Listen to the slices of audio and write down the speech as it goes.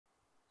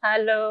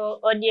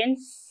Hello,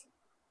 audience.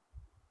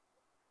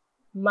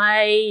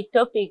 My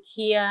topic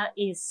here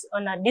is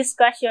on a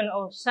discussion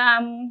of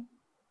some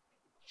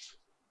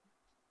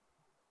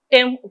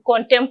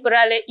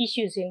contemporary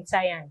issues in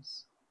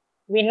science.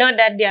 We know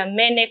that there are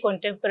many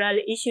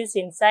contemporary issues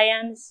in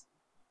science.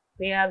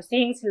 We have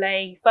things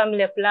like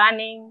family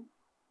planning,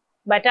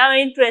 but our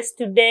interest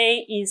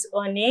today is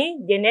on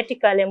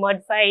genetically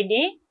modified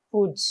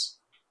foods.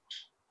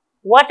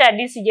 What are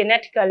these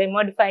genetically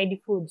modified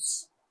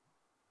foods?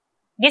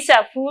 These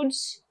are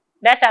foods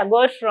that are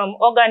got from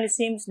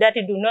organisms that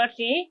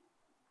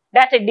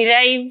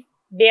derive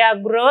their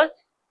growth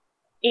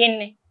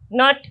in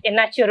not a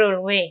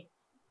natural way.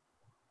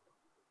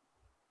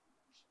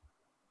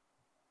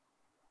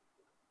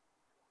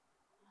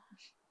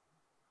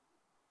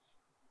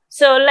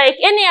 So like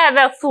any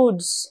other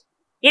foods,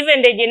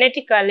 even the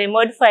genetically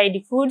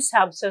modified foods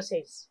have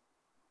sources.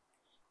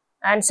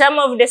 And some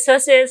of the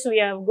sources we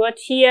have got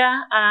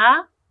here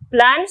are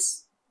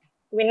plants.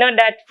 We know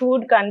that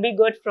food can be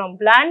got from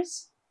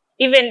plants.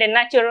 Even the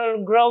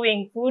natural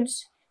growing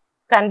foods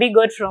can be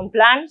got from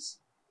plants.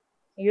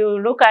 You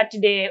look at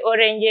the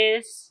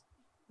oranges,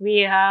 we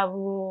have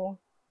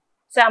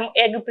some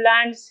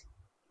eggplants,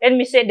 let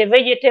me say the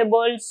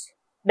vegetables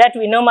that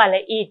we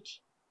normally eat.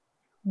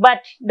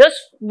 But those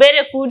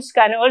very foods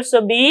can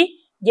also be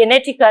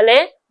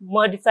genetically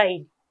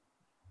modified.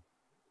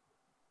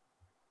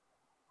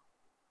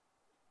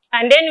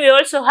 And then we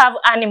also have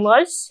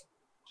animals.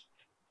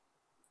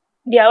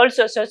 They are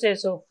also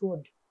sources of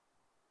food.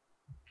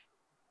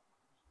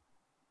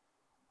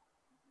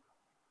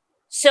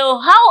 So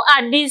how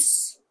are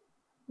these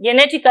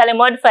genetically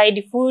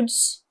modified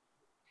foods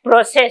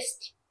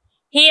processed?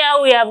 Here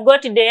we have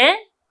got the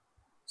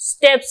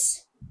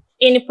steps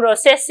in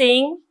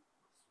processing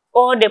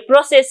or the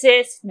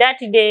processes that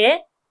the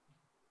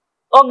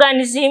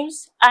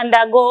organisms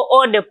undergo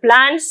or the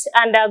plants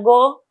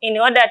undergo in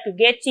order to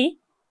get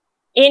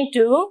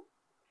into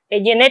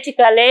a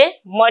genetically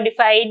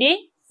modified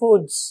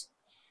foods.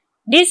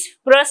 This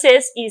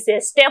process is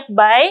a step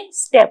by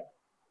step.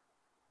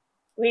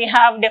 We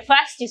have the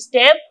first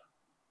step.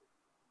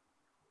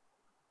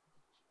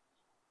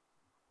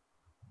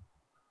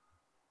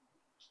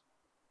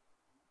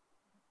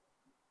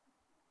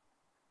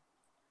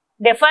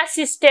 The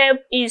first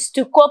step is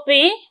to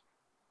copy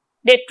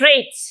the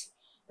traits.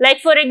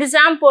 Like for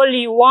example,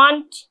 you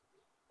want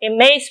a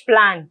maize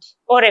plant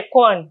or a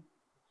corn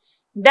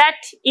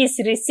that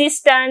is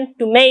resistant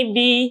to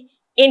maybe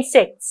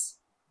insects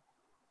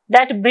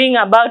that bring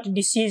about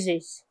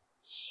diseases.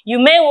 You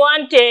may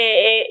want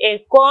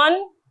a corn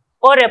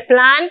or a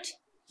plant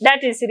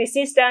that is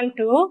resistant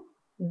to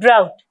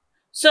drought.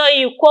 So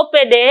you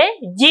copy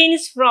the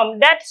genes from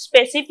that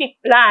specific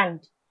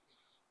plant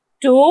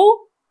to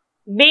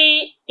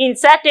be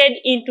inserted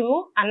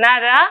into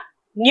another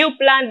new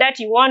plant that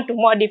you want to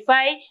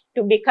modify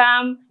to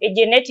become a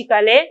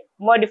genetically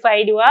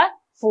modified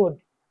food.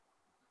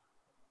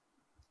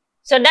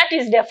 So that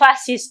is the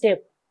first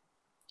step.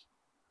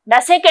 The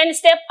second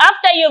step,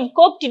 after you've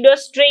copied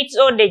those traits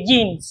or the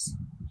genes,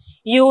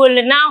 you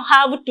will now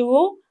have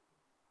to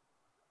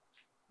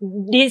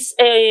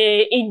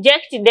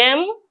inject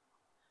them.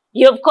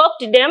 You've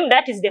copied them,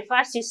 that is the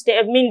first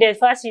step,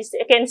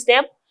 second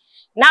step.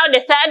 Now the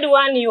third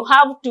one, you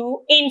have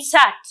to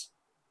insert.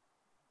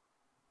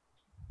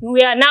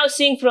 We are now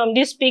seeing from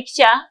this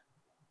picture,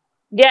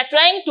 they are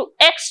trying to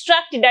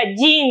extract the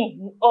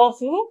gene of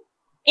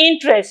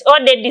interest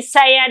or the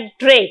desired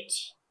trait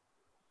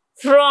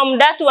from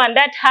that one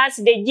that has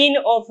the gene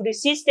of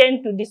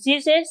resistance to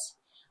diseases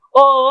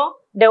or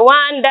the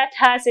one that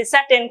has a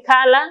certain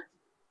color.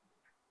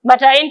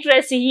 But our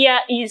interest here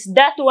is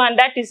that one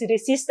that is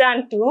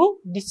resistant to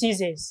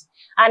diseases.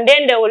 And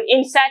then they will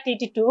insert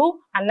it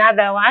to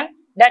another one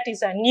that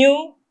is a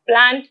new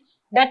plant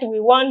that we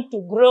want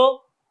to grow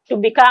to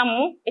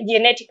become a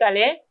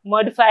genetically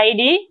modified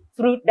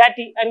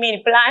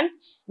plant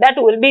that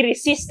will be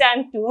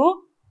resistant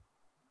to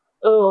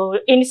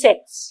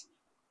insects.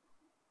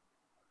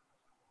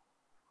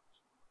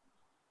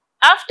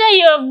 After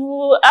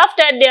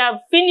they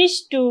have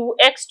finished to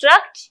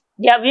extract,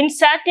 they have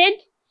inserted,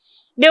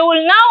 they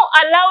will now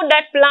allow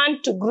that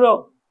plant to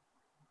grow.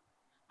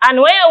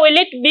 And where will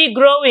it be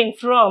growing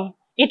from?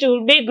 It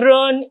will be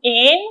grown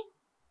in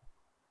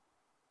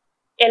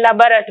a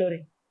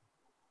laboratory.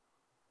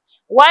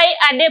 Why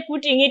are they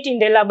putting it in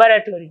the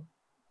laboratory?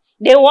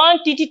 They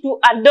want it to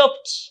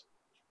adopt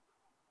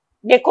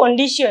the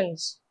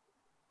conditions,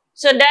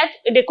 so that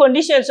the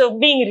conditions of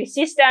being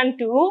resistant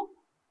to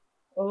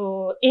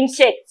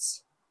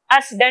insects,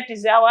 as that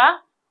is our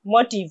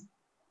motive.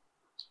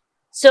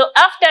 So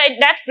after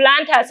that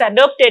plant has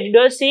adopted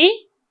those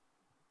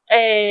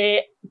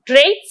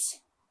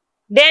traits,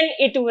 then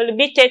it will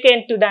be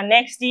taken to the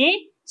next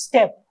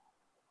step.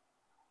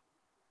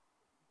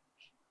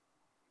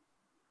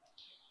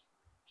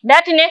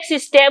 That next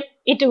step,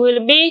 it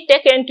will be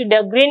taken to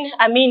the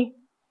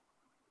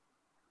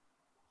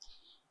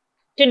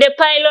to the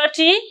pilot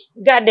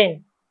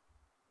garden.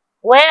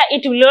 where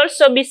it will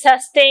also be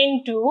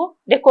sustained to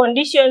the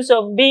conditions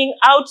of being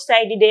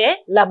outside the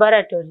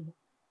laboratory.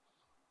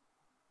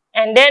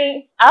 And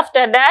then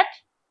after that,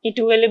 it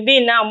will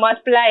be now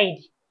multiplied.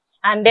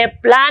 And the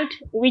plant,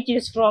 which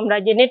is from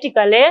the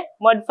genetically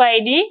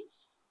modified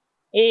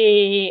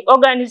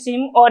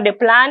organism or the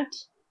plant,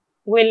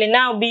 will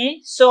now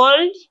be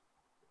sold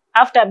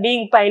after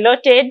being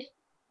piloted.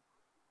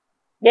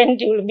 Then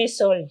it will be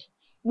sold.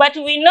 But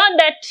we know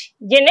that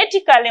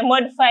genetically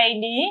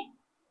modified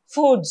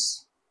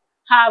foods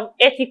have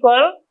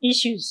ethical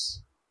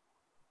issues.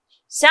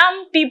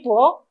 Some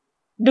people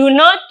do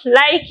not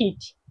like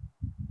it.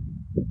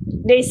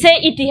 They say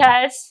it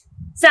has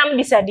some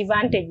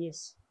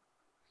disadvantages.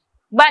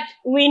 But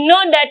we know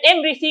that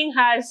everything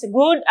has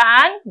good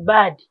and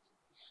bad.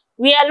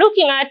 We are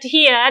looking at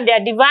here the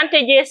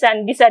advantages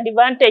and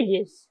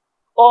disadvantages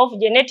of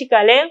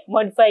genetically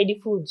modified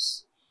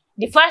foods.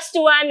 The first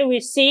one we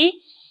see,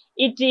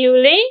 it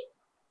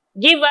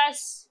will give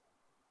us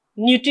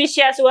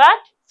nutritious what?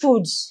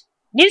 Foods.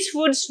 These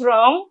foods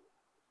from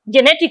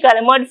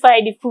genetically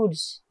modified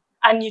foods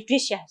are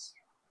nutritious.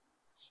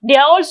 They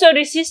are also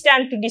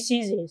resistant to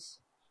diseases.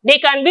 They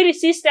can be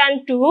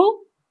resistant to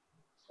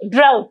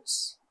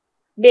droughts.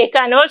 They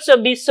can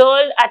also be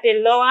sold at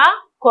a lower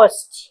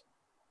cost.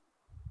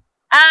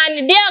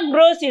 And their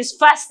growth is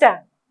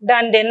faster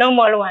than the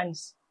normal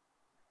ones.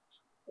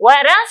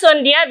 Whereas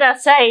on the other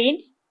side,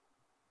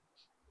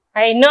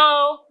 I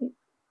know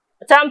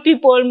some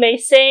people may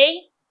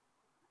say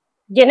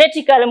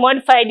genetically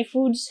modified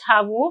foods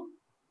have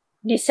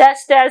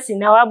disasters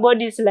in our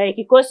bodies, like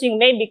causing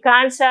maybe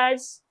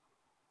cancers.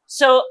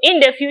 So in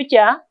the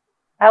future,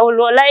 I would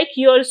like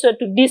you also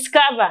to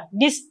discover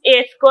these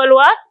ethical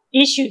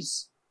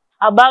issues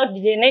about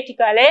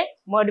genetically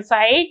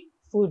modified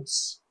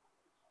foods.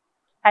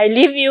 I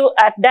leave you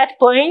at that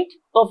point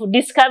of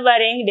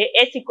discovering the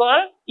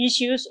ethical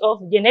issues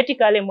of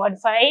genetically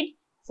modified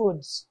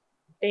foods.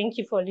 Thank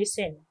you for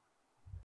listening.